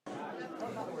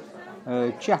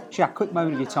Jack, quick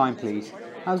moment of your time, please.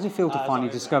 How does it feel to finally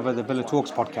discover the Villa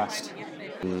Talks podcast?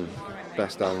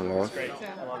 Best day of my life.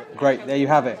 Great, there you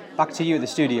have it. Back to you at the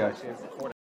studio.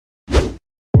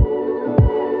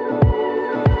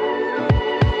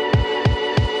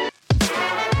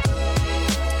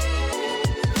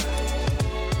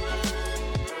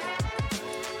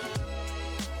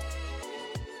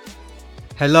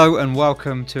 Hello and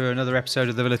welcome to another episode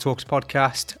of the Villa Talks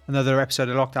podcast, another episode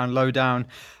of Lowdown,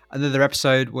 another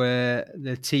episode where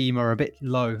the team are a bit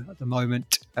low at the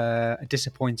moment. A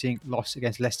disappointing loss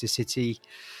against Leicester City.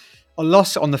 A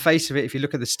loss on the face of it, if you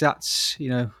look at the stats,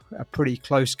 a pretty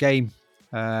close game.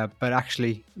 But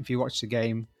actually, if you watch the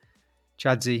game,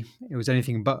 Chadsy, it was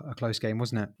anything but a close game,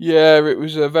 wasn't it? Yeah, it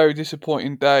was a very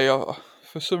disappointing day.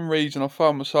 For some reason, I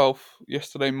found myself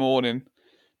yesterday morning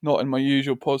not in my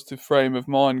usual positive frame of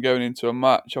mind going into a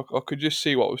match. I could just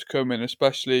see what was coming,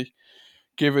 especially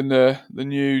given the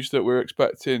news that we're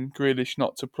expecting Grealish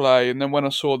not to play. And then when I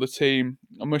saw the team,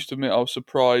 I must admit I was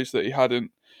surprised that he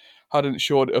hadn't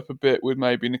shored it up a bit with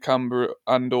maybe Nakamba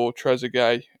and or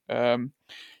Trezeguet. Neither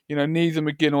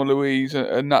McGinn or Louise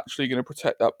are naturally going to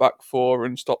protect that back four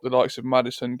and stop the likes of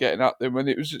Maddison getting at them. And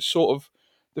it was sort of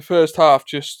the first half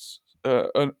just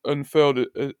unfurled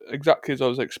exactly as I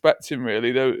was expecting,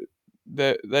 really.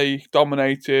 They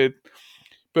dominated,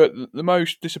 but the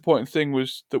most disappointing thing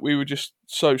was that we were just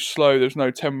so slow. There's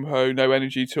no tempo, no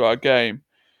energy to our game.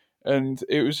 And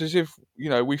it was as if,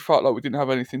 we felt like we didn't have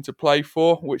anything to play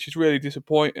for, which is really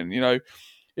disappointing.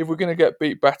 If we're going to get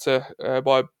beat better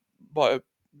by a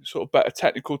sort of better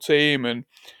technical team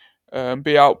and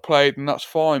be outplayed, and that's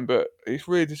fine. But it's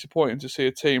really disappointing to see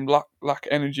a team lack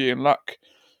energy and lack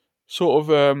sort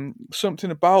of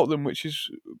something about them, which has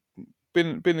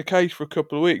been the case for a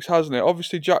couple of weeks, hasn't it?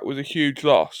 Obviously, Jack was a huge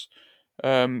loss,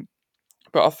 but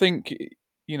I think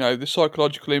the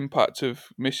psychological impact of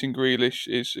missing Grealish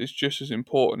is just as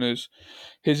important as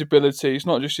his ability. It's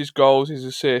not just his goals, his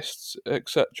assists,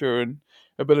 etc., and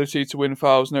ability to win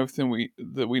fouls and everything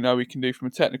that we know he can do from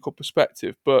a technical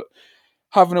perspective, but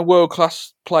having a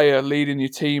world-class player leading your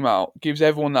team out gives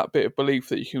everyone that bit of belief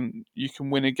that you can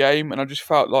win a game. And I just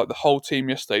felt like the whole team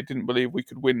yesterday didn't believe we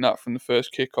could win that from the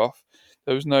first kick-off.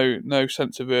 There was no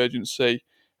sense of urgency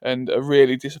and a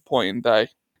really disappointing day.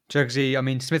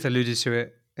 Jugsy, Smith alluded to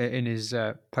it in his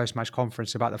post-match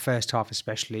conference about the first half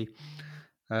especially.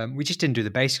 We just didn't do the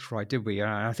basics right, did we?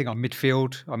 I think our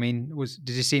midfield,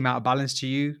 did it seem out of balance to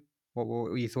you? What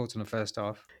were your thoughts on the first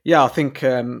half? Yeah, I think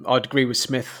I'd agree with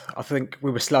Smith. I think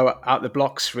we were slow out the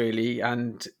blocks, really,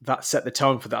 and that set the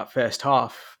tone for that first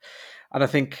half. And I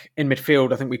think in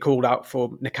midfield, I think we called out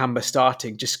for Nakamba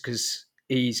starting just because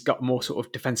he's got more sort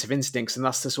of defensive instincts, and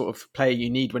that's the sort of player you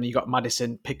need when you got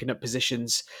Maddison picking up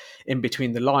positions in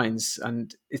between the lines.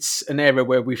 And it's an area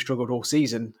where we've struggled all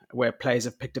season, where players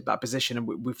have picked up that position, and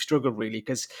we've struggled really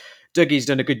because Dougie's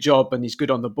done a good job and he's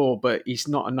good on the ball, but he's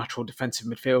not a natural defensive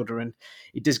midfielder, and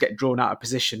he does get drawn out of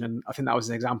position. And I think that was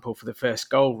an example for the first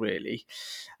goal, really.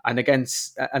 And again,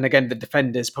 the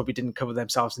defenders probably didn't cover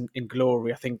themselves in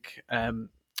glory. I think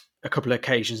a couple of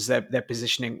occasions their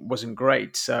positioning wasn't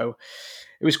great, so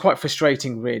it was quite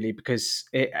frustrating, really, because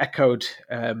it echoed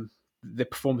the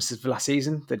performances of last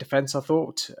season. The defence, I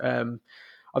thought,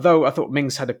 although I thought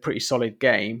Mings had a pretty solid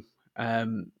game,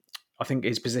 I think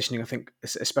his positioning,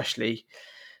 especially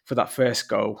for that first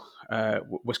goal,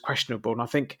 was questionable. And I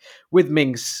think with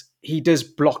Mings, he does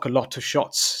block a lot of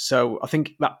shots, so I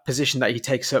think that position that he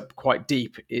takes up quite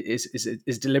deep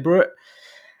is deliberate.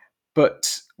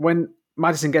 But when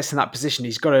Maddison gets in that position,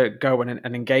 he's got to go and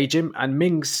engage him. And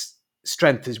Mings'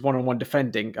 strength is one-on-one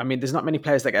defending. There's not many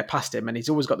players that get past him, and he's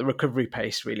always got the recovery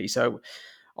pace, really. So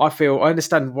I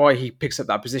understand why he picks up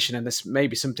that position, and this may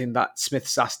be something that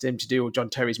Smith's asked him to do, or John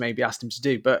Terry's maybe asked him to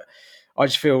do. But I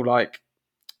just feel like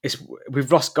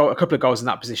we've lost a couple of goals in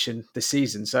that position this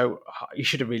season, so you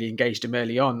should have really engaged him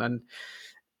early on. And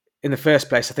in the first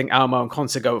place, I think Almo and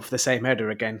Konsa go for the same header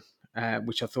again,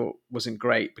 which I thought wasn't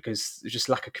great because there's just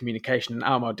lack of communication. And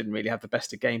Almo didn't really have the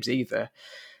best of games either.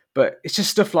 But it's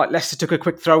just stuff like Leicester took a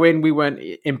quick throw in. We weren't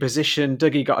in position.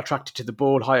 Dougie got attracted to the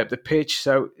ball high up the pitch.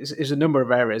 So it's a number of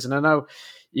errors. And I know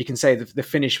you can say the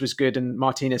finish was good and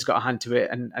Martinez got a hand to it.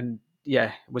 And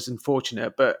yeah, it was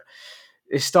unfortunate. But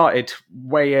it started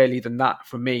way earlier than that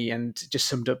for me and just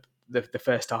summed up the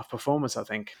first half performance, I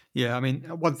think. Yeah,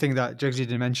 one thing that Jugsy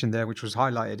didn't mention there, which was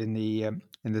highlighted in the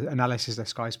analysis that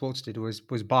Sky Sports did, was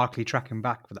Barkley tracking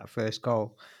back for that first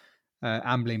goal,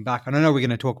 ambling back. And I know we're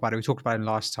going to talk about it. We talked about it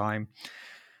last time.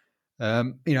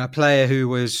 A player who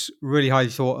was really highly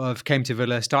thought of, came to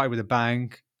Villa, started with a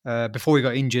bang. Before he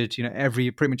got injured,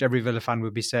 pretty much every Villa fan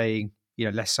would be saying,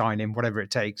 let's sign him, whatever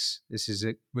it takes. This is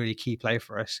a really key player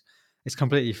for us. It's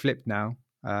completely flipped now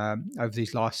over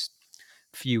these last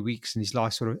few weeks and these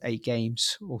last sort of 8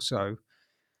 games or so.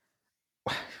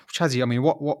 Chazzy, I mean,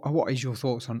 what is your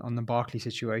thoughts on the Barkley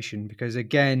situation? Because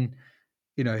again,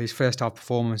 his first half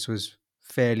performance was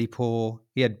fairly poor.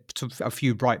 He had a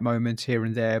few bright moments here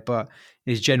and there, but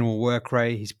his general work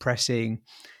rate, his pressing,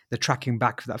 the tracking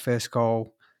back for that first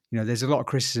goal, there's a lot of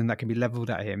criticism that can be levelled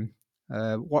at him.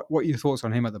 What are your thoughts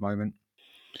on him at the moment?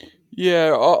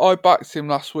 Yeah, I backed him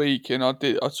last week, and I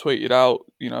tweeted out,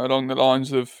 along the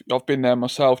lines of, I've been there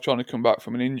myself trying to come back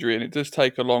from an injury, and it does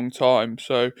take a long time.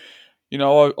 So,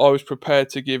 I was prepared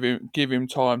to give him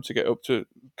time to get up to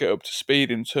speed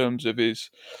in terms of his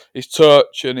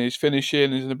touch and his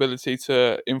finishing, his ability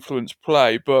to influence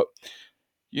play. But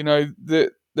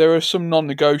there are some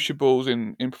non-negotiables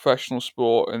in professional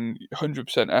sport, and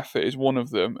 100% effort is one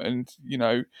of them. And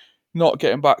not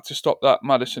getting back to stop that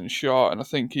Maddison shot, and I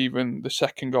think even the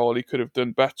second goal he could have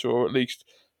done better, or at least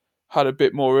had a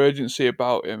bit more urgency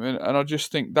about him. And I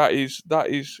just think that is I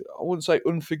wouldn't say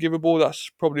unforgivable. That's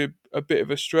probably a bit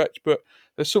of a stretch, but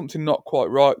there's something not quite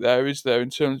right there, is there, in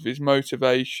terms of his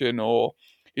motivation or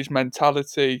his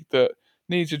mentality that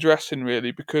needs addressing,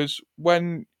 really. Because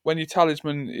when your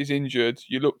talisman is injured,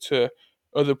 you look to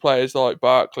other players like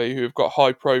Barkley, who have got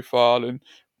high profile and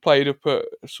played up at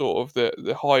sort of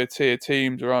the higher tier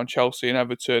teams around Chelsea and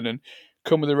Everton, and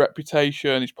come with a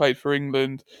reputation. He's played for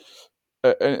England,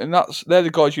 and they're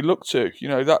the guys you look to.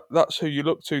 That's who you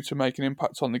look to make an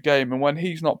impact on the game. And when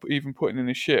he's not even putting in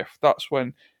a shift, that's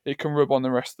when it can rub on the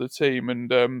rest of the team.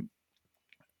 And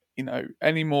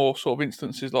any more sort of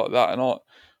instances like that, and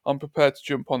I'm prepared to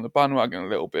jump on the bandwagon a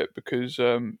little bit, because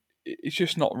it's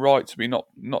just not right to be not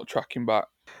tracking back.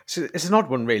 So it's an odd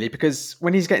one, really, because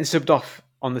when he's getting subbed off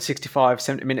on the 65,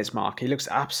 70 minutes mark, he looks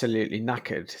absolutely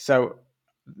knackered. So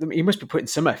he must be putting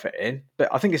some effort in, but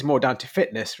I think it's more down to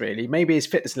fitness, really. Maybe his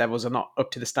fitness levels are not up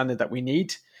to the standard that we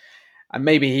need. And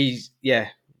maybe he's,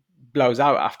 blows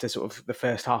out after sort of the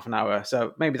first half an hour.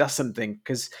 So maybe that's something,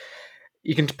 because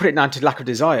you can put it down to lack of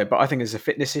desire, but I think it's a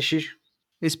fitness issue.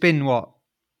 It's been what,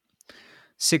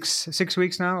 6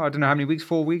 weeks now? I don't know how many weeks,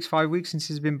 4 weeks, 5 weeks since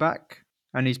he's been back.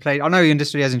 And he's played, I know he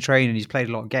understood he hasn't trained and he's played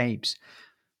a lot of games.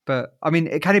 But, I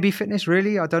mean, can it be fitness,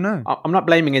 really? I don't know. I'm not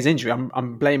blaming his injury.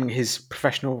 I'm blaming his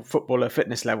professional footballer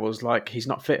fitness levels. Like, he's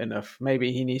not fit enough.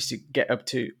 Maybe he needs to get up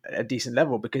to a decent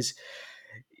level, because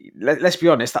let's be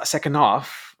honest, that second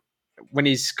half, when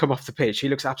he's come off the pitch, he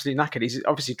looks absolutely knackered. He's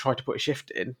obviously tried to put a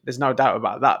shift in. There's no doubt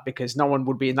about that, because no one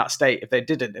would be in that state if they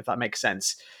didn't, if that makes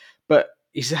sense. But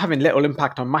he's having little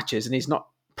impact on matches, and he's not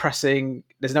pressing.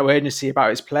 There's no urgency about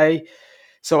his play.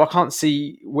 So I can't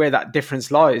see where that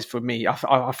difference lies for me.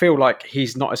 I feel like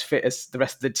he's not as fit as the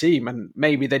rest of the team, and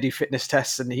maybe they do fitness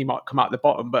tests and he might come out the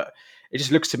bottom, but it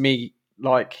just looks to me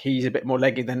like he's a bit more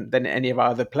leggy than any of our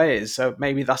other players. So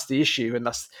maybe that's the issue, and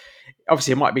that's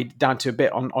obviously it might be down to a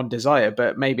bit on desire,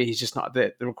 but maybe he's just not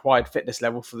the required fitness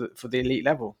level for the elite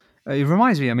level. It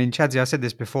reminds me, I mean, Chadsy, I said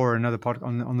this before in another pod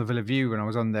on the Villa View when I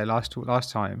was on there last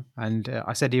time, and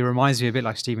I said he reminds me a bit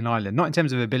like Stephen Ireland, not in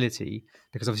terms of ability,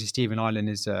 because obviously Stephen Ireland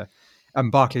is,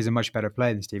 and Barkley is a much better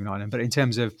player than Stephen Ireland, but in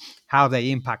terms of how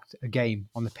they impact a game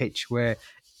on the pitch, where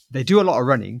they do a lot of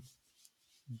running,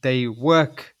 they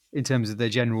work in terms of their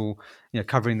general,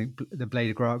 covering the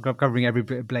blade of grass, covering every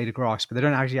blade of grass, but they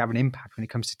don't actually have an impact when it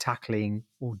comes to tackling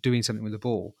or doing something with the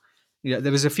ball.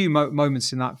 There was a few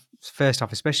moments in that first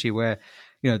half, especially where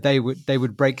they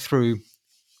would break through,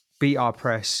 beat our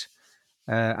press,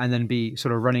 and then be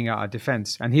sort of running out our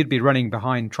defense, and he'd be running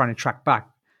behind trying to track back.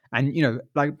 And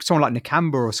like someone like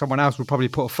Nakamba or someone else would probably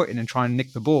put a foot in and try and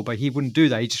nick the ball, but he wouldn't do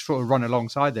that. He'd just sort of run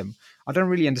alongside them. I don't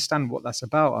really understand what that's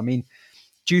about. I mean,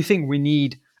 do you think we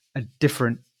need a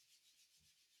different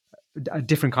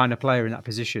kind of player in that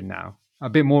position now? A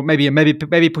bit more, maybe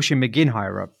pushing McGinn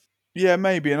higher up. Yeah,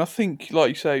 maybe. And I think, like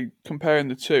you say, comparing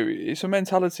the two, it's a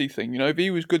mentality thing. If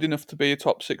he was good enough to be a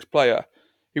top 6 player,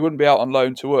 he wouldn't be out on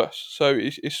loan to us. So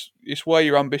it's where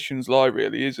your ambitions lie,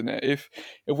 really, isn't it? If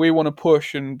we want to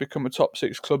push and become a top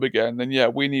 6 club again, then yeah,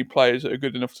 we need players that are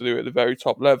good enough to do it at the very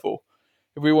top level.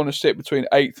 If we want to sit between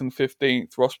 8th and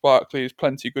 15th, Ross Barkley is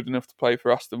plenty good enough to play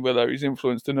for Aston Villa. He's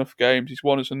influenced enough games. He's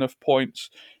won us enough points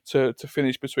to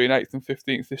finish between 8th and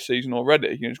 15th this season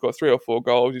already. He's got 3 or 4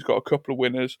 goals. He's got a couple of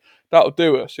winners. That'll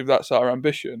do us if that's our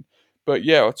ambition. But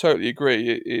yeah, I totally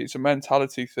agree. It's a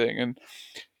mentality thing. And,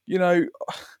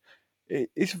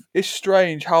 it's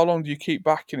strange. How long do you keep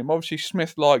backing him? Obviously,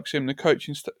 Smith likes him. The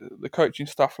coaching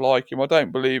staff like him. I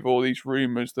don't believe all these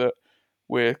rumours that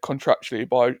we're contractually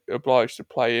obliged to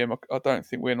play him. I don't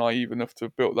think we're naive enough to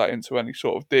have built that into any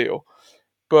sort of deal.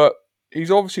 But he's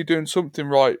obviously doing something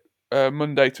right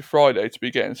Monday to Friday to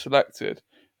be getting selected.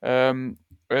 And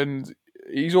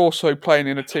he's also playing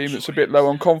in a team that's a bit low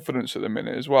on confidence at the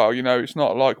minute as well. You know, it's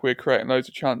not like we're creating loads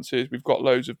of chances. We've got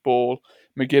loads of ball.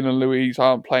 McGinn and Louise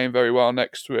aren't playing very well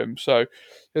next to him. So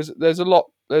there's a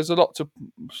lot to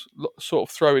sort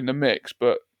of throw in the mix,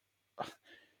 but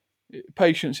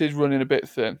patience is running a bit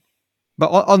thin.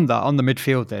 But on the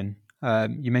midfield then,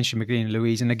 you mentioned McGinn and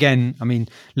Louise. And again, I mean,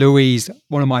 Louise,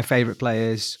 one of my favourite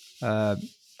players,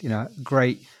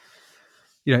 great.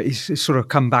 He's sort of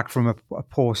come back from a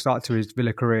poor start to his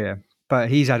Villa career, but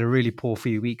he's had a really poor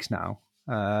few weeks now.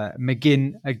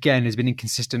 McGinn, again, has been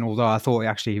inconsistent, although I thought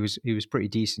he was pretty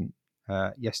decent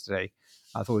yesterday.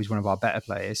 I thought he was one of our better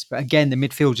players. But again, the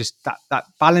midfield, just that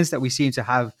balance that we seem to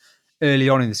have early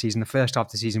on in the season, the first half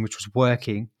of the season, which was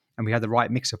working, and we had the right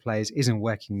mix of players, isn't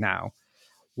working now.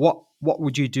 What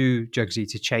would you do, Jugsy,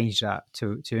 to change that,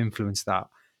 to influence that?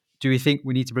 Do we think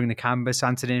we need to bring Nakamba,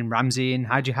 Santon in, Ramsey in?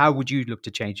 How would you look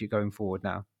to change it going forward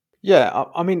now? Yeah,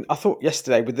 I mean, I thought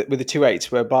yesterday with the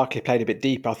 2-8s where Barkley played a bit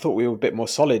deeper, I thought we were a bit more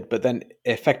solid, but then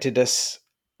it affected us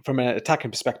from an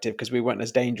attacking perspective because we weren't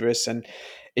as dangerous, and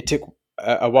it took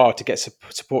a while to get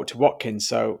support to Watkins.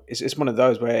 So it's one of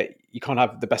those where you can't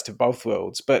have the best of both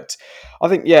worlds. But I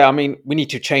think, yeah, I mean, we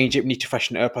need to change it. We need to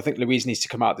freshen it up. I think Louise needs to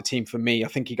come out of the team for me. I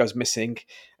think he goes missing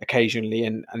occasionally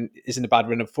and is in a bad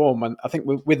run of form. And I think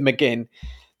with McGinn,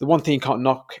 the one thing you can't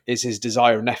knock is his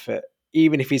desire and effort.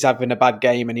 Even if he's having a bad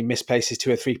game and he misplaces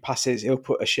 2 or 3 passes, he'll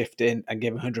put a shift in and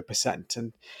give 100%.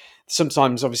 And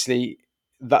sometimes, obviously,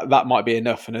 that might be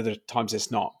enough, and other times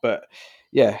it's not. But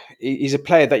yeah, he's a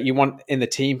player that you want in the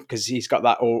team because he's got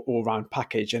that all round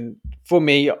package. And for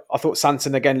me, I thought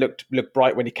Sanson again looked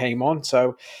bright when he came on.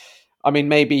 So, I mean,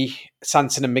 maybe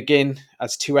Sanson and McGinn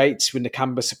as 2-8s with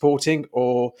Nakamba supporting,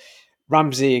 or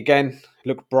Ramsey again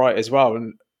looked bright as well.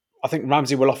 And I think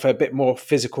Ramsey will offer a bit more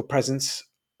physical presence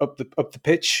up the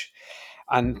pitch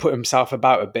and put himself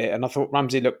about a bit. And I thought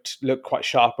Ramsey looked quite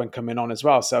sharp when coming on as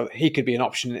well. So he could be an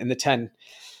option in the 10.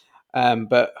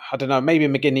 But I don't know, maybe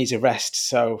McGinn needs a rest.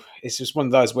 So it's just one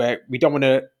of those where we don't want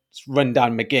to run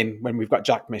down McGinn when we've got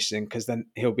Jack missing, because then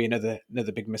he'll be another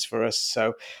big miss for us.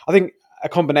 So I think a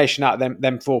combination out of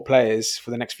them 4 players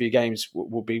for the next few games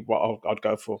will be what I'd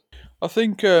go for. I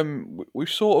think we've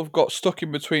sort of got stuck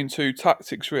in between 2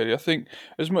 tactics, really. I think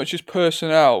as much as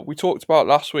personnel, we talked about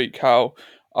last week how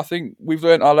I think we've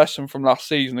learnt our lesson from last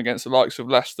season against the likes of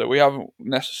Leicester. We haven't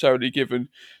necessarily given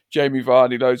Jamie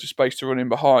Vardy loads of space to run in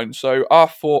behind. So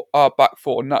our back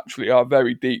 4 naturally are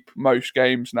very deep most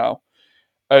games now.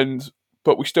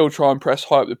 But we still try and press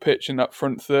high up the pitch in that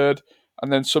front third.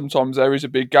 And then sometimes there is a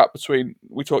big gap between,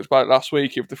 we talked about it last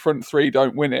week, if the front 3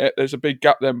 don't win it, there's a big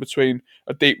gap then between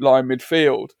a deep line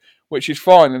midfield, which is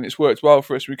fine and it's worked well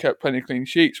for us. We kept plenty of clean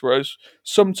sheets. Whereas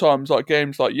sometimes, like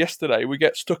games like yesterday, we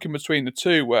get stuck in between the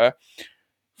 2 where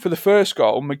for the first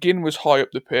goal, McGinn was high up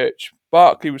the pitch,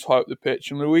 Barkley was high up the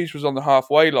pitch, and Louise was on the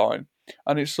halfway line.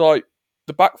 And it's like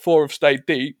the back 4 have stayed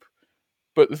deep,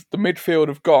 but the midfield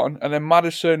have gone, and then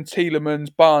Maddison,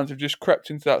 Tielemans, Barnes have just crept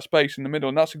into that space in the middle,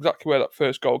 and that's exactly where that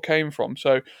first goal came from.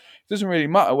 So it doesn't really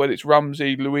matter whether it's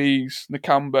Ramsey, Louise,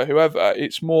 Nakamba, whoever.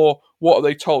 It's more what are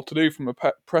they told to do from a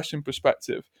pressing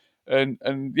perspective. And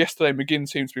yesterday McGinn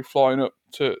seemed to be flying up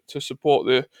to support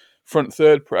the front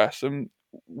third press, and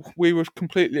we were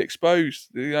completely exposed.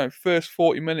 First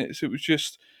 40 minutes, it was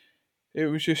just a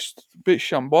bit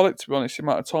shambolic, to be honest, the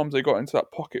amount of times they got into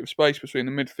that pocket of space between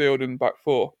the midfield and back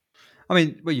 4. I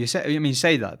mean, well, you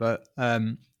say that, but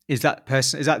is that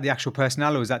the actual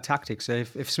personnel, or is that tactics? So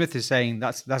if Smith is saying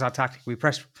that's our tactic, we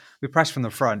press from the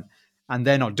front, and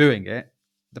they're not doing it,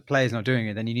 the player's not doing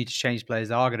it, then you need to change players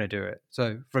that are going to do it.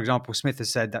 So, for example, Smith has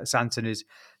said that Sanson is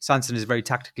very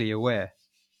tactically aware.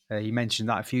 He mentioned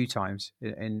that a few times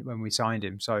when we signed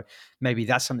him. So maybe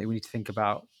that's something we need to think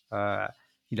about.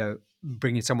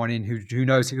 Bringing someone in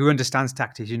who understands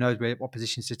tactics, who knows what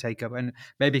positions to take up, and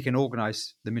maybe can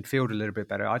organise the midfield a little bit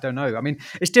better. I don't know. I mean,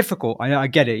 it's difficult. I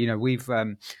get it.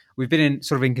 We've been in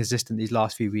sort of inconsistent these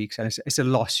last few weeks, and it's a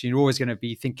loss. You're always going to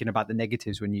be thinking about the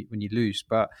negatives when you lose,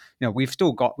 but we've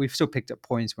still picked up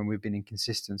points when we've been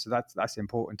inconsistent. So that's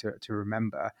important to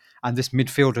remember. And this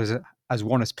midfield has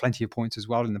won us plenty of points as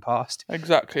well in the past.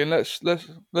 Exactly, and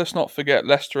let's not forget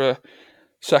Leicester.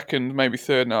 Second, maybe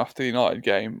third after the United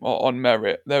game on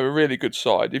merit. They're a really good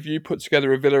side. If you put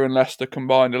together a Villa and Leicester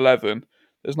combined 11,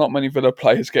 there's not many Villa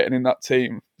players getting in that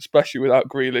team, especially without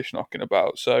Grealish knocking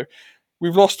about. So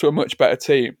we've lost to a much better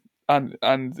team.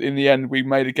 and in the end we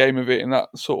made a game of it in that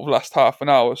sort of last half an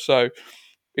hour. So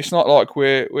it's not like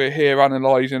we're here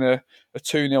analysing a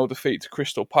 2-0 defeat to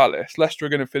Crystal Palace. Leicester are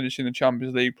going to finish in the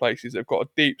Champions League places. They've got a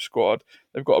deep squad.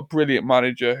 They've got a brilliant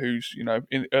manager who's,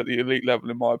 at the elite level,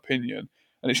 in my opinion.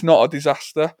 And it's not a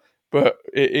disaster, but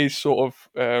it is sort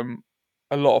of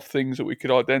a lot of things that we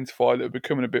could identify that are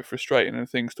becoming a bit frustrating and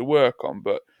things to work on.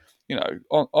 But,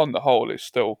 on the whole, it's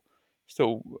still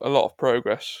a lot of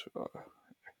progress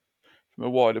from a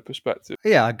wider perspective.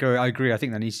 Yeah, I agree. I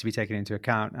think that needs to be taken into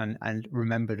account and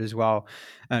remembered as well.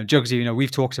 Jugsy,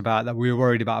 we've talked about that we were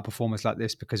worried about a performance like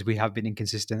this because we have been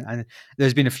inconsistent, and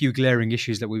there's been a few glaring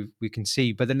issues that we can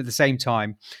see. But then at the same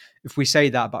time, if we say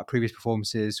that about previous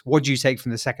performances, what do you take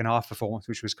from the second half performance,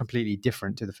 which was completely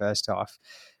different to the first half?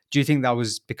 Do you think that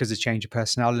was because of change of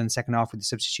personnel in the second half with the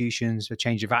substitutions, a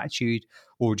change of attitude,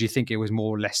 or do you think it was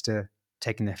more Leicester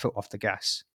taking their foot off the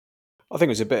gas? I think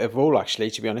it was a bit of all,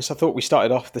 actually, to be honest. I thought we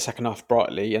started off the second half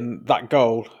brightly, and that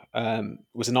goal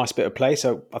was a nice bit of play.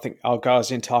 So I think Al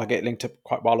Ghazi and Target linked up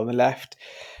quite well on the left,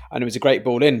 and it was a great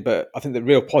ball in. But I think the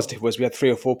real positive was we had 3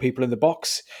 or 4 people in the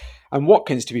box. And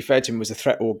Watkins, to be fair to him, was a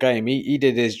threat all game. He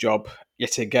did his job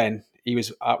yet again. He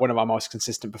was one of our most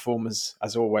consistent performers,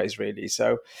 as always, really.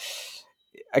 So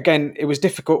again, it was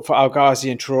difficult for Al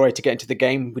Ghazi and Traore to get into the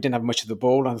game. We didn't have much of the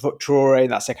ball. And I thought Traore in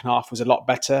that second half was a lot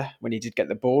better when he did get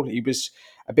the ball. He was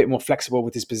a bit more flexible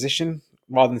with his position.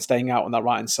 Rather than staying out on that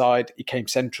right-hand side, he came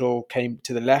central, came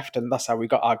to the left, and that's how we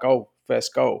got our goal,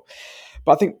 first goal.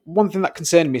 But I think one thing that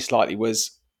concerned me slightly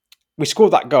was we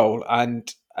scored that goal.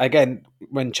 And again,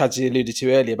 when Chadsy alluded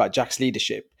to earlier about Jack's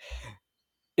leadership,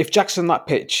 if Jack's on that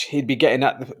pitch, he'd be getting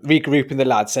at regrouping the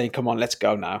lads, saying, "Come on, let's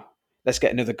go now. Let's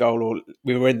get another goal, or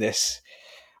we were in this."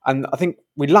 And I think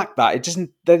we lacked that.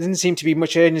 There didn't seem to be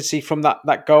much urgency from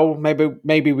that goal.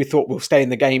 Maybe we thought we'll stay in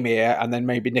the game here and then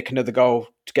maybe nick another goal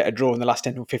to get a draw in the last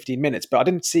 10 or 15 minutes. But I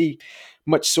didn't see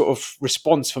much sort of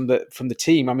response from the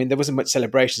team. I mean, there wasn't much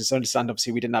celebration. So I understand,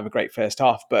 obviously, we didn't have a great first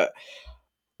half, but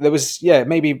there was,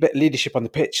 maybe a bit of leadership on the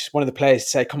pitch. One of the players to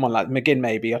say, "Come on, lads," McGinn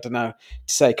maybe, I don't know,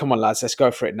 to say, "Come on, lads, let's go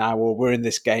for it now," or "We're in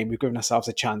this game. We've given ourselves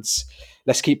a chance.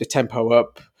 Let's keep the tempo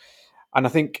up." And I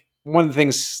think one of the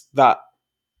things that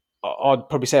I'd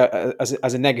probably say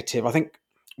as a negative, I think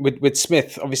with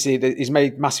Smith, obviously he's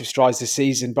made massive strides this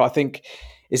season, but I think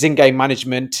his in-game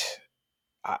management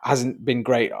hasn't been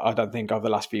great, I don't think, over the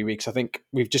last few weeks. I think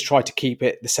we've just tried to keep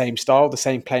it the same style, the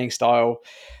same playing style,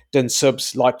 done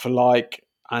subs like for like,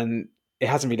 and it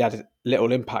hasn't really had a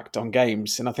little impact on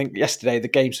games. And I think yesterday the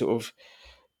game sort of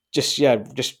just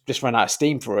ran out of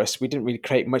steam for us. We didn't really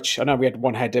create much. I know we had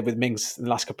one header with Mings in the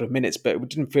last couple of minutes, but we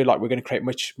didn't feel like we were going to create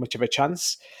much of a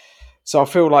chance. So I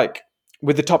feel like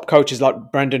with the top coaches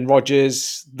like Brendan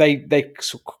Rodgers, they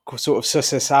sort of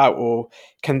suss us out or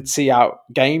can see out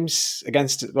games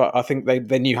against. Well, I think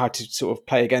they knew how to sort of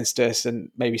play against us and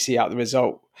maybe see out the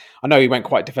result. I know he went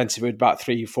quite defensive with about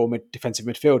 3-4 defensive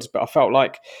midfielders, but I felt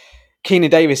like Keenan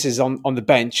Davis is on the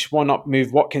bench. Why not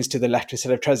move Watkins to the left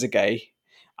instead of Trezeguet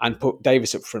and put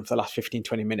Davis up front for the last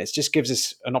 15-20 minutes? Just gives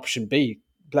us an option B.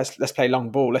 Let's play long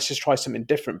ball. Let's just try something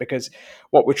different, because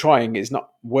what we're trying is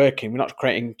not working. We're not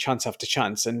creating chance after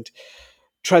chance. And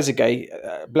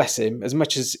Trezeguet, bless him, as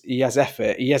much as he has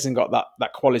effort, he hasn't got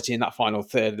that quality in that final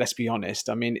third. Let's be honest.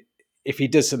 I mean, if he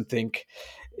does something,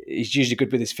 he's usually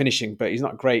good with his finishing, but he's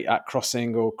not great at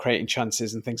crossing or creating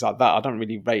chances and things like that. I don't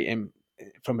really rate him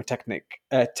from a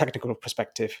technical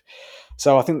perspective.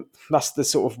 So I think that's the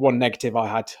sort of one negative I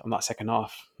had on that second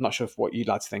half. I'm not sure what you'd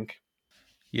like to think.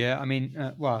 Yeah, I mean,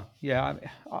 I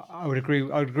would agree.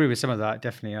 I would agree with some of that.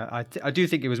 Definitely, I do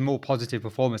think it was a more positive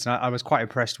performance, and I was quite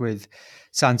impressed with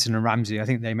Sanson and Ramsey. I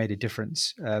think they made a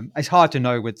difference. It's hard to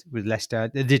know with Leicester.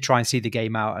 They did try and see the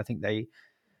game out. I think they,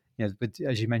 but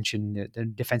as you mentioned, the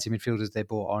defensive midfielders they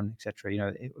brought on,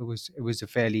 etc. It was a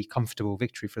fairly comfortable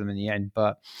victory for them in the end.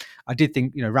 But I did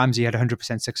think, Ramsey had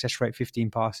 100% success rate, 15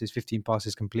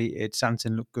 passes completed.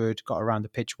 Sanson looked good, got around the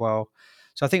pitch well.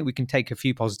 So I think we can take a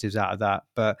few positives out of that.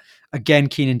 But again,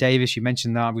 Keenan Davis, you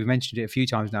mentioned that. We've mentioned it a few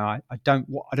times now. I don't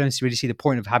really see the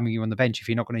point of having him on the bench if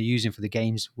you're not going to use him for the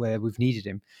games where we've needed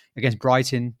him. Against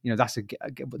Brighton, that's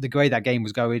the way that game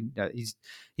was going.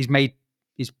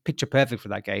 He's picture perfect for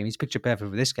that game. He's picture perfect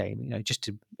for this game, just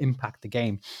to impact the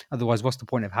game. Otherwise, what's the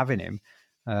point of having him?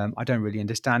 I don't really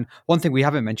understand. One thing we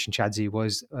haven't mentioned, Chadsy,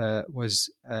 was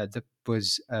the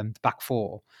back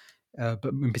four. But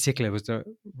in particular was the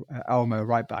Elmo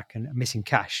right back and missing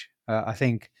Cash. I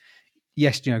think,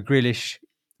 yes, Grealish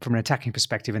from an attacking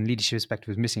perspective and leadership perspective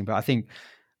was missing, but I think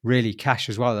really Cash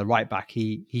as well, the right back,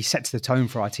 he sets the tone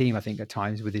for our team, I think, at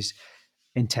times with his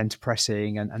intense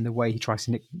pressing and the way he tries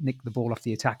to nick the ball off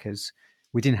the attackers.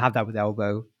 We didn't have that with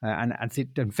Elmo, and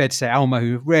fair to say, Elmo,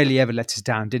 who rarely ever lets us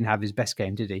down, didn't have his best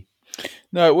game, did he?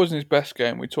 No, it wasn't his best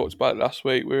game. We talked about it last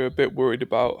week. We were a bit worried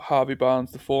about Harvey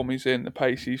Barnes, the form he's in, the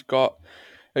pace he's got,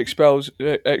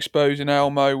 exposing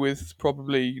Elmo with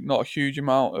probably not a huge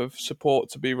amount of support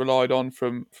to be relied on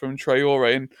from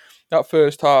Traore. And that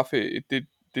first half, it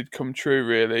did come true,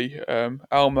 really.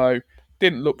 Elmo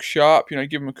didn't look sharp.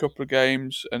 Give him a couple of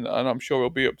games, and I'm sure he'll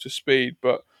be up to speed.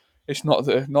 But it's not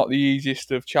the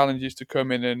easiest of challenges to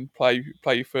come in and play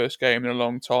your first game in a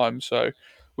long time. So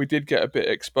we did get a bit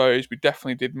exposed. We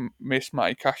definitely did miss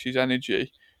Matty Cash's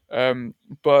energy.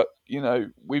 But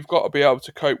we've got to be able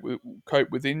to cope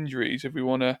with injuries if we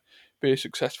want to be a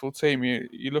successful team.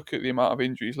 You look at the amount of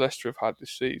injuries Leicester have had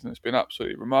this season; it's been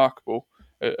absolutely remarkable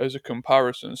as a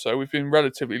comparison. So we've been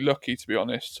relatively lucky, to be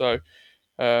honest. So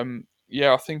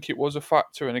I think it was a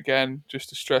factor. And again, just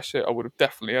to stress it, I would have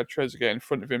definitely had Trezeguet in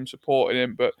front of him, supporting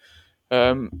him. But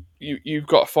you've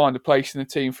got to find a place in the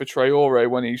team for Traore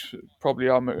when he's probably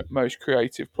our most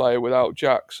creative player without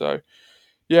Jack. So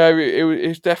yeah,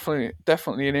 it's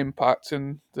definitely an impact,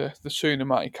 and the sooner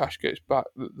Matty Cash gets back,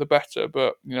 the better.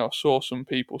 But I saw some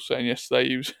people saying yesterday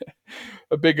he was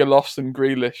a bigger loss than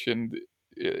Grealish, and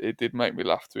it did make me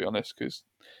laugh, to be honest, because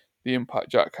the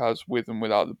impact Jack has with and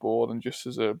without the ball, and just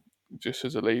as a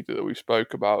leader that we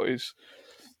spoke about, is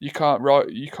you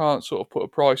can't sort of put a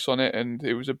price on it, and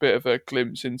it was a bit of a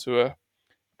glimpse into a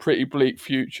pretty bleak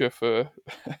future for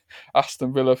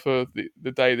Aston Villa for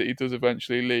the day that he does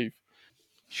eventually leave.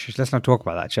 Let's not talk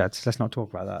about that, Chad. Let's not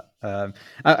talk about that.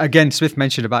 Again, Smith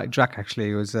mentioned about Jack. Actually,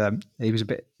 he was a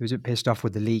bit pissed off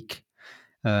with the leak.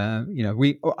 I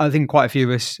think quite a few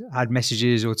of us had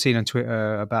messages or seen on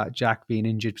Twitter about Jack being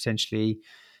injured potentially.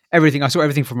 I saw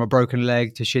everything from a broken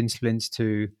leg to shin splints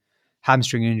to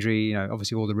hamstring injury.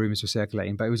 Obviously all the rumours were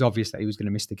circulating, but it was obvious that he was going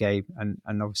to miss the game, and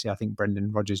obviously I think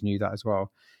Brendan Rodgers knew that as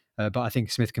well. But I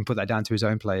think Smith can put that down to his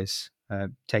own players,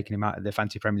 taking him out of the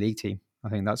Fantasy Premier League team. I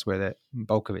think that's where the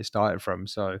bulk of it started from.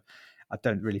 So I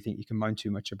don't really think you can moan too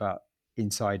much about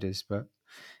insiders. But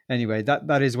anyway,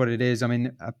 that is what it is. I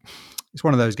mean, it's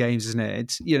one of those games, isn't it?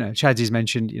 It's, Chadsy's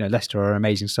mentioned, Leicester are an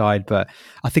amazing side, but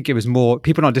I think it was more,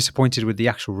 people are not disappointed with the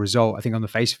actual result. I think on the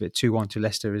face of it, 2-1 to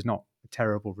Leicester is not a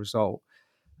terrible result.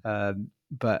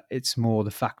 But it's more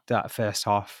the fact that first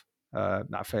half,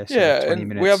 that first 20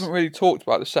 minutes. We haven't really talked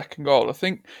about the second goal. I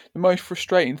think the most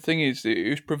frustrating thing is that it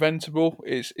was preventable.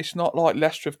 It's not like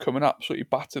Leicester have come and absolutely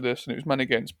battered us and it was men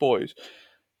against boys.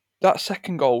 That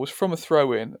second goal was from a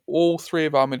throw-in. All three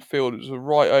of our midfielders were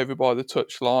right over by the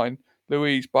touchline.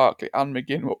 Louise, Barkley and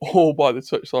McGinn were all by the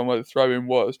touchline where the throw-in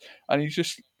was. And he's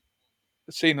just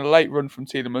seen a late run from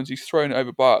Tielemans. He's thrown it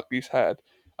over Barkley's head.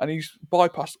 And he's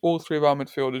bypassed all three of our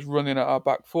midfielders running at our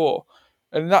back four.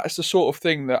 And that's the sort of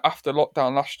thing that after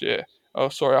lockdown last year,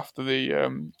 after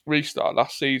the restart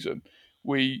last season,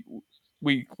 we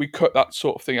cut that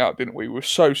sort of thing out, didn't we? We were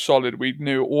so solid. We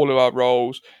knew all of our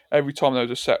roles. Every time there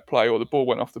was a set play or the ball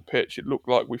went off the pitch, it looked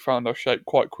like we found our shape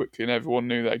quite quickly and everyone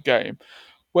knew their game.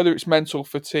 Whether it's mental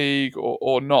fatigue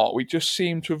or not, we just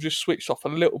seem to have just switched off a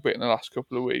little bit in the last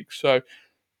couple of weeks. So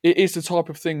it is the type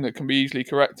of thing that can be easily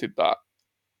corrected,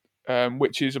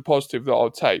 which is a positive that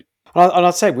I'll take. And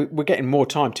I'd say we're getting more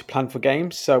time to plan for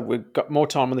games. So we've got more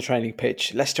time on the training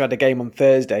pitch. Leicester had a game on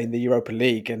Thursday in the Europa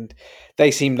League, and they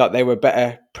seemed like they were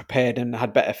better prepared and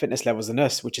had better fitness levels than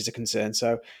us, which is a concern.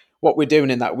 So what we're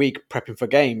doing in that week, prepping for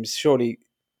games, surely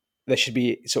there should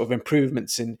be sort of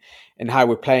improvements in how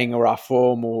we're playing or our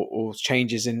form or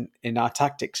changes in our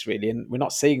tactics, really. And we're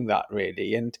not seeing that,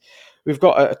 really. And we've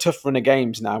got a tough run of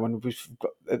games now, and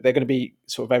they're going to be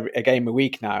sort of a game a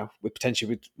week now, with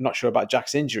potentially, we're not sure about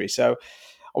Jack's injury. So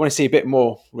I want to see a bit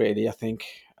more, really, I think.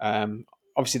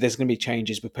 Obviously, there's going to be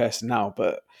changes with personnel,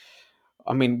 but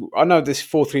I mean, I know this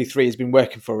 4-3-3 has been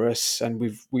working for us, and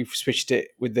we've switched it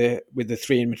with the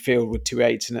three in midfield with 2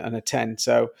 8s and a 10.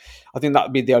 So I think that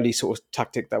would be the only sort of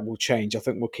tactic that will change. I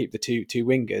think we'll keep the two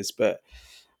wingers, but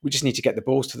we just need to get the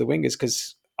balls to the wingers,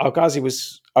 because Al-Ghazi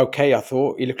was okay, I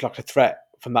thought. He looked like a threat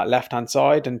from that left-hand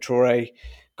side, and Traore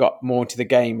got more into the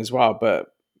game as well,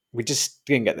 but we just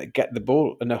didn't get the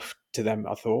ball enough to them,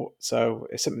 I thought. So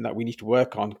it's something that we need to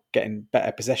work on, getting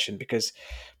better possession, because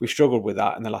we've struggled with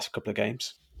that in the last couple of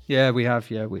games. Yeah, we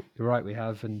have. Yeah, you're right, we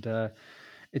have. And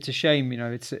it's a shame,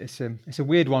 it's a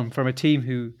weird one from a team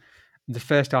who, in the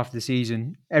first half of the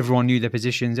season, everyone knew their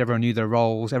positions, everyone knew their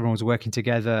roles, everyone was working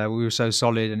together. We were so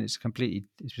solid, and it's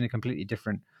been a completely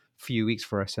different few weeks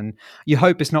for us. And you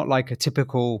hope it's not like a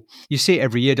typical. You see it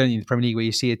every year, don't you, in the Premier League, where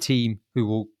you see a team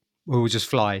who will just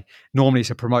fly. Normally,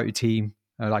 it's a promoted team.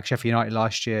 like Sheffield United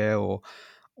last year,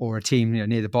 or a team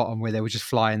near the bottom where they would just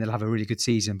fly and they'll have a really good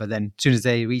season. But then as soon as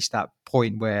they reach that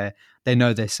point where they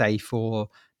know they're safe, or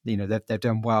they've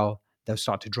done well, they'll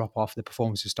start to drop off. The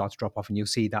performances start to drop off, and you'll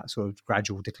see that sort of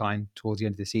gradual decline towards the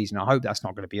end of the season. I hope that's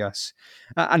not going to be us.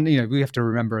 And we have to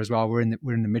remember as well, we're in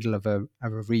the middle of a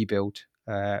rebuild.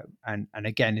 And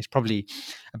again, it's probably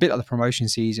a bit like the promotion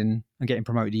season and getting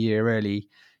promoted a year early.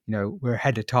 We're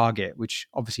ahead of target, which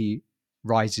obviously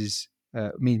rises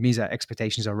means that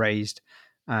expectations are raised,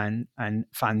 and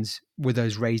fans with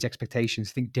those raised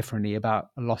expectations think differently about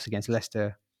a loss against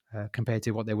Leicester compared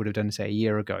to what they would have done, say, a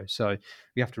year ago. So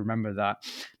we have to remember that.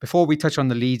 Before we touch on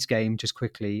the Leeds game, just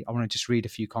quickly, I want to just read a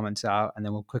few comments out, and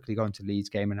then we'll quickly go into the Leeds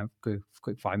game and have a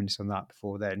quick 5 minutes on that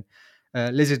before then.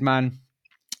 Lizard Man,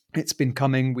 it's been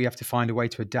coming. We have to find a way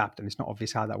to adapt, and it's not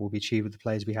obvious how that will be achieved with the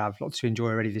players we have. Lots to enjoy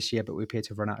already this year, but we appear to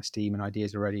have run out of steam and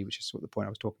ideas already, which is what the point I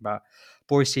was talking about.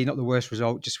 Boise, not the worst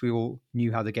result, just we all knew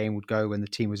how the game would go when the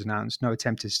team was announced. No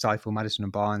attempt to stifle Madison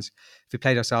and Barnes. If we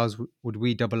played ourselves, would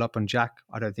we double up on Jack?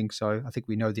 I don't think so. I think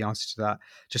we know the answer to that.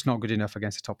 Just not good enough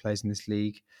against the top players in this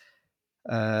league.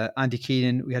 Andy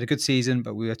Keenan, we had a good season,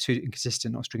 but we were too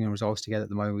inconsistent, not stringing results together at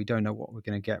the moment. We don't know what we're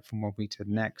going to get from one week to the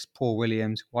next. Paul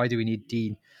Williams, why do we need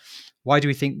Dean? Why do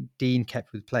we think Dean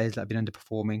kept with players that have been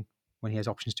underperforming when he has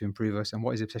options to improve us? And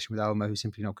what is the obsession with Almo, who's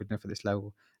simply not good enough at this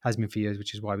level? Has been for years,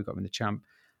 which is why we got him in the champ.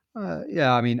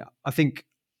 I think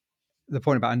the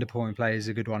point about underperforming players is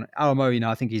a good one. Almo,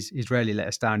 I think he's rarely let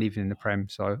us down, even in the Prem.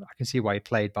 So I can see why he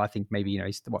played, but I think maybe,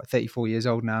 he's 34 years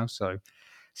old now. So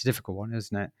it's a difficult one,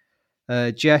 isn't it?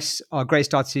 Jess, our great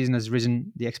start season has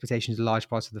risen the expectations of large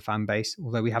parts of the fan base.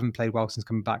 Although we haven't played well since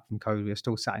coming back from COVID, we are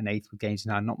still sat in 8th with games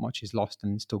in hand. Not much is lost,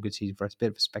 and it's still a good season for us. A bit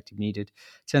of perspective needed.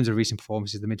 In terms of recent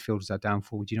performances, the midfielders are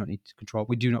downfall. We do not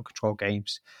control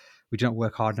games. We do not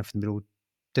work hard enough in the middle.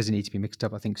 Does it need to be mixed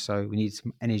up? I think so. We need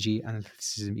some energy and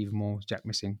athleticism even more. Jack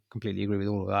missing. Completely agree with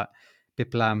all of that.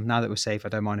 Biplam, now that we're safe, I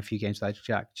don't mind a few games without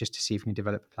Jack, just to see if we can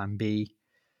develop a plan B.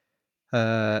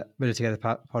 Better Together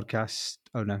podcast.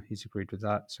 Oh no, he's agreed with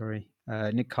that. Sorry.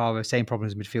 Nick Carver, same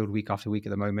problems in midfield week after week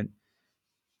at the moment.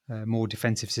 More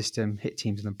defensive system, hit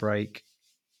teams in the break.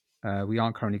 We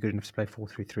aren't currently good enough to play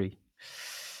 4-3-3.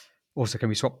 Also, can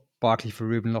we swap Barkley for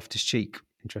Ruben Loftus-Cheek?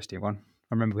 Interesting one.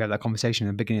 I remember we had that conversation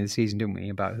in the beginning of the season, didn't we,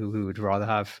 about who would rather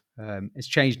have. It's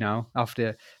changed now.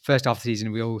 After first half of the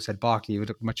season, we all said Barkley would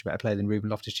look a much better player than Ruben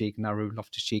Loftus-Cheek, and now Ruben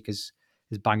Loftus-Cheek is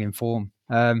banging form.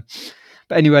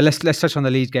 But anyway, let's touch on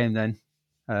the Leeds game then.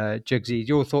 Jugsy,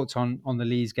 your thoughts on the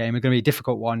Leeds game? It's going to be a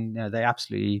difficult one. They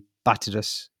absolutely battered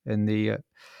us in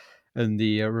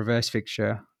the reverse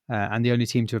fixture, and the only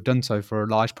team to have done so for a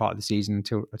large part of the season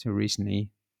until recently.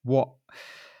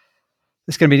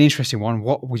 It's going to be an interesting one.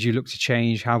 What would you look to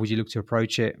change? How would you look to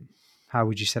approach it? How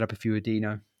would you set up if you were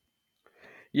Dino?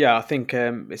 Yeah, I think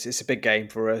it's a big game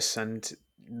for us, and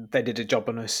they did a job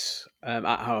on us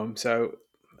at home. So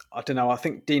I don't know. I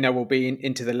think Dino will be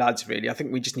into the lads, really. I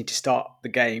think we just need to start the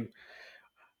game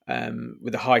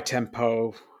with a high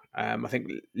tempo. I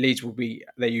think Leeds will be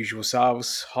their usual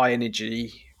selves, high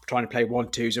energy, trying to play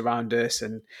 1-2s around us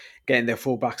and getting their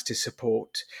fullbacks to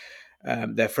support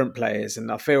their front players.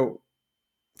 And I feel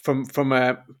from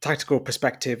a tactical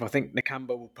perspective, I think Nakamba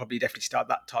will probably definitely start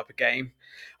that type of game.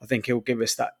 I think he'll give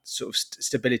us that sort of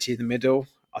stability in the middle.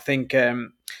 I think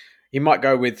he might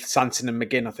go with Sanson and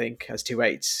McGinn, I think, as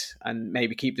 2-8s, and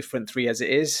maybe keep the front three as it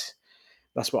is.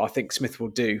 That's what I think Smith will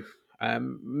do.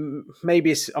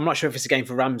 Maybe I'm not sure if it's a game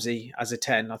for Ramsey as a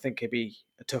 10. I think it'd be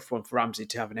a tough one for Ramsey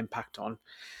to have an impact on.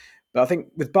 But I think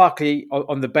with Barkley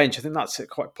on the bench, I think that's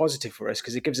quite positive for us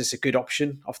because it gives us a good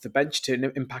option off the bench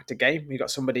to impact a game. You've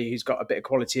got somebody who's got a bit of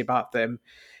quality about them,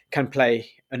 can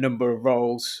play a number of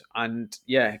roles, and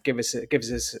gives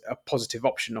us a positive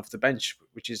option off the bench,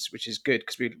 which is good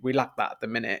because we lack that at the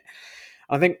minute.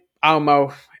 I think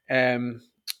Almo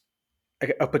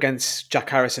up against Jack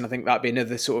Harrison, I think that'd be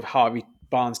another sort of Harvey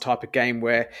Barnes type of game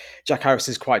where Jack Harris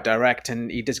is quite direct and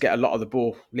he does get a lot of the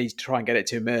ball. Leeds try and get it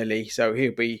to him early, so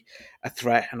he'll be a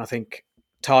threat. And I think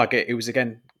Target, who was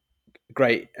again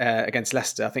great against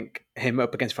Leicester, I think him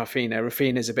up against Rafinha.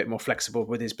 Rafinha's a bit more flexible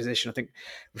with his position. I think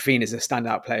Rafinha's a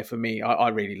standout player for me. I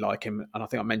really like him, and I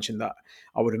think I mentioned that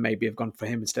I would have maybe have gone for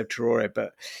him instead of Traore,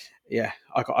 but yeah,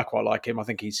 I quite like him. I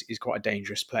think he's quite a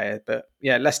dangerous player. But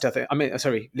yeah, Leicester,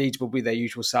 Leeds will be their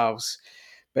usual selves,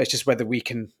 but it's just whether we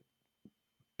can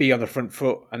be on the front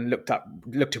foot and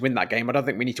look to win that game. I don't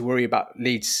think we need to worry about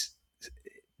Leeds'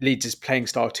 playing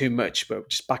style too much, but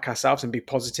just back ourselves and be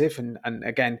positive and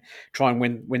again try and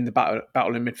win the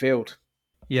battle in midfield.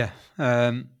 Yeah,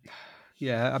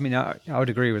 Yeah, I mean, I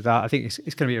would agree with that. I think it's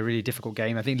going to be a really difficult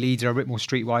game. I think Leeds are a bit more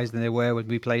streetwise than they were when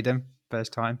we played them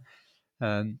first time.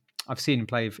 I've seen them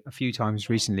play a few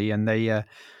times recently, and they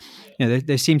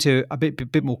seem to a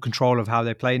bit more control of how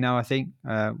they play now. I think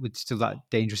with still that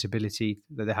dangerous ability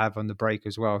that they have on the break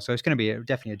as well. So it's going to be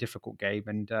definitely a difficult game,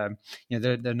 and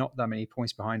they're not that many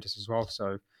points behind us as well.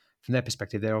 So from their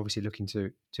perspective, they're obviously looking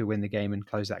to win the game and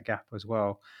close that gap as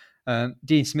well.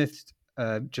 Dean Smith,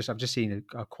 I've just seen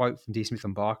a quote from Dean Smith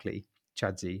on Barkley,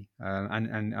 Chadsy,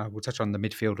 and we'll touch on the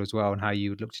midfield as well and how you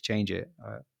would look to change it.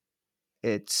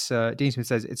 It's Dean Smith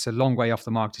says it's a long way off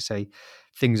the mark to say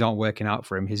things aren't working out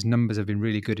for him. His numbers have been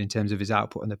really good in terms of his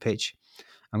output on the pitch,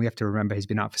 and we have to remember he's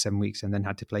been out for 7 weeks and then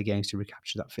had to play games to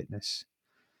recapture that fitness.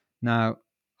 Now,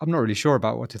 I'm not really sure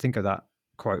about what to think of that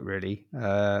quote. Really,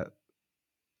 I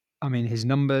mean, his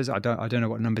numbers. I don't know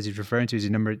what numbers he's referring to. Is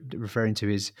he referring to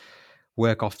his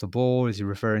work off the ball? Is he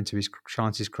referring to his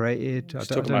chances created? I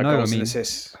don't know. Goals and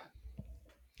assists.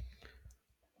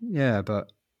 Yeah,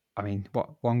 but I mean, what,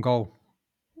 one goal?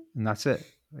 And that's it.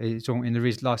 It's all in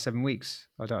the last 7 weeks.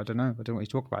 I don't know. I don't know what you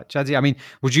talk about. Chadsy, I mean,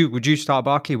 would you start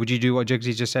Barkley? Would you do what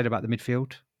Jugsy just said about the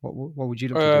midfield? What would you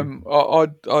look to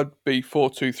do? I'd be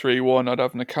 4-2-3-1. I'd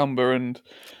have Nakamba and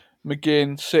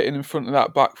McGinn sitting in front of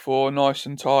that back four, nice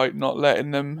and tight, not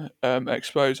letting them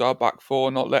expose our back four,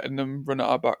 not letting them run at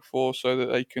our back four, so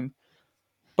that they can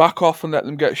back off and let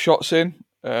them get shots in.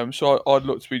 So I'd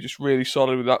look to be just really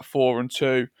solid with that 4 and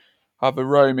 2. Have a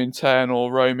roaming 10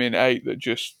 or roaming 8 that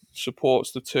just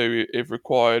supports the 2 if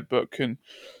required, but can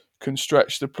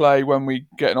stretch the play when we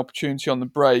get an opportunity on the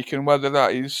break. And whether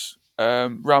that is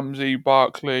Ramsey,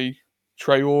 Barkley,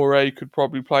 Traore could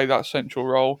probably play that central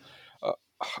role.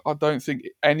 I don't think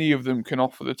any of them can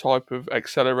offer the type of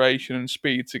acceleration and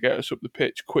speed to get us up the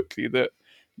pitch quickly that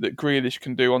Grealish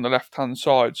can do on the left-hand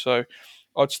side. So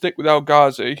I'd stick with El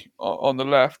Ghazi on the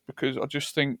left, because I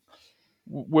just think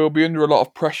we'll be under a lot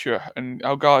of pressure, and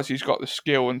El Ghazi's got the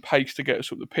skill and pace to get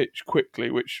us up the pitch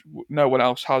quickly, which no one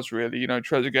else has really. You know,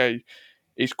 Trezeguet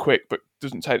is quick but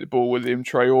doesn't take the ball with him.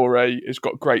 Traore has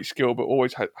got great skill but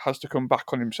always has to come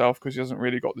back on himself because he hasn't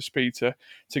really got the speed to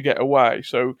get away.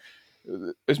 So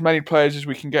as many players as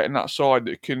we can get in that side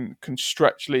that can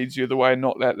stretch Leeds the other way and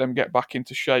not let them get back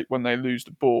into shape when they lose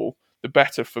the ball, the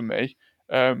better for me.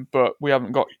 But we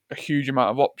haven't got a huge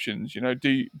amount of options. You know,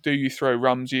 do you throw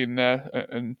Ramsey in there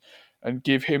and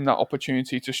give him that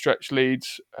opportunity to stretch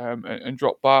Leeds and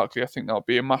drop Barkley? I think that'll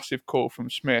be a massive call from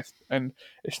Smith. And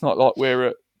it's not like we're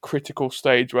at critical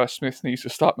stage where Smith needs to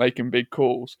start making big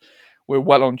calls. We're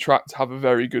well on track to have a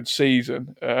very good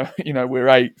season. You know, we're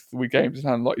 8th with games in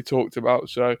hand, like you talked about.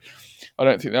 So I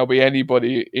don't think there'll be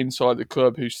anybody inside the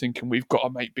club who's thinking we've got to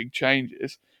make big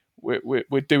changes.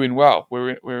 We're doing well.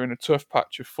 We're in a tough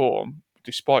patch of form,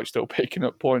 despite still picking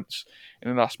up points in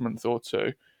the last month or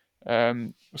two.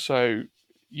 So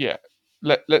yeah,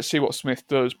 let's see what Smith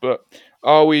does. But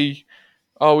are we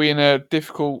in a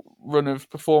difficult run of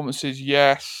performances?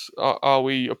 Yes. Are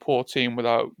we a poor team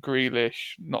without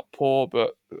Grealish? Not poor,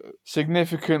 but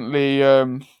significantly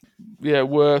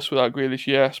worse without Grealish.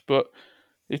 Yes, but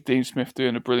is Dean Smith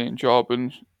doing a brilliant job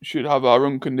and should have our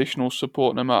unconditional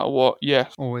support no matter what?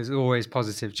 Yes. Always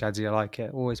positive, Chadsy. I like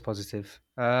it. Always positive.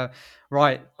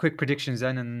 Right, quick predictions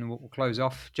then, and we'll close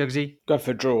off. Jugsy? Go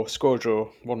for draw. Score draw.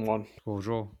 1-1. Score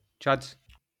draw. Chads?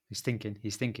 He's thinking.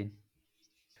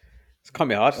 It can't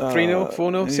be hard. 3-0,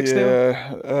 4-0,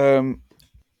 6-0? Yeah.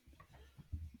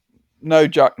 No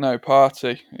Jack, no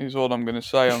party is all I'm going to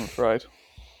say, I'm afraid.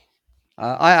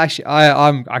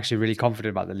 I'm actually really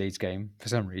confident about the Leeds game for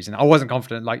some reason. I wasn't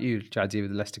confident like you, Chadsy,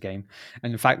 with the Leicester game.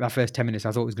 And in fact, that first 10 minutes,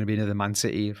 I thought it was going to be another Man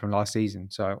City from last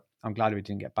season. So I'm glad we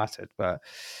didn't get battered. But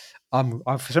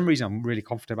for some reason, I'm really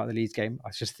confident about the Leeds game. I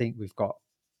just think we've got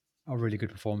a really good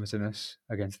performance in us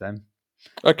against them.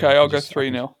 Okay, I'll go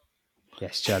 3-0.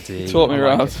 Yes, Chadsy. Taught me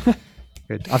around.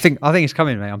 Good. I think it's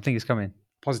coming, mate. I think it's coming.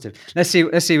 Positive. Let's see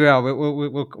where we are.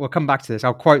 We'll come back to this.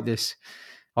 I'll quote this.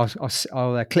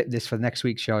 I'll clip this for the next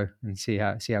week's show and see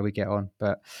how we get on.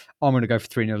 But I'm going to go for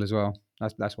 3-0 as well.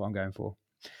 That's what I'm going for.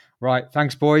 Right.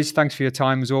 Thanks, boys. Thanks for your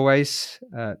time as always.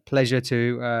 Pleasure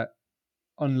to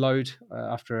unload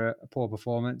after a poor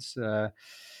performance.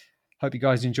 Hope you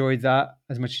guys enjoyed that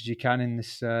as much as you can in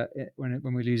this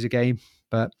when we lose a game.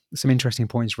 But some interesting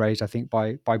points raised, I think,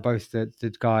 by both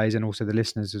the guys and also the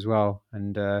listeners as well.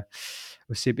 And we'll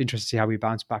be interested to see how we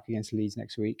bounce back against Leeds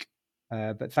next week.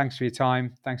 But thanks for your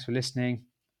time. Thanks for listening.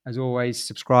 As always,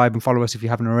 subscribe and follow us if you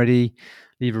haven't already.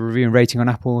 Leave a review and rating on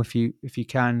Apple if you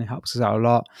can. It helps us out a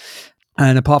lot.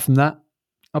 And apart from that,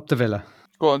 up the Villa.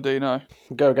 Go on, Dino.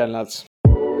 Go again, lads.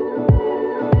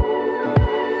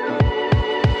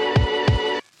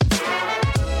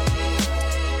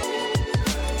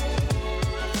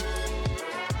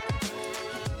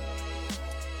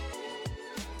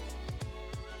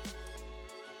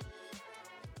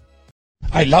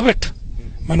 I love it.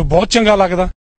 ਮੈਨੂੰ ਬਹੁਤ ਚੰਗਾ ਲੱਗਦਾ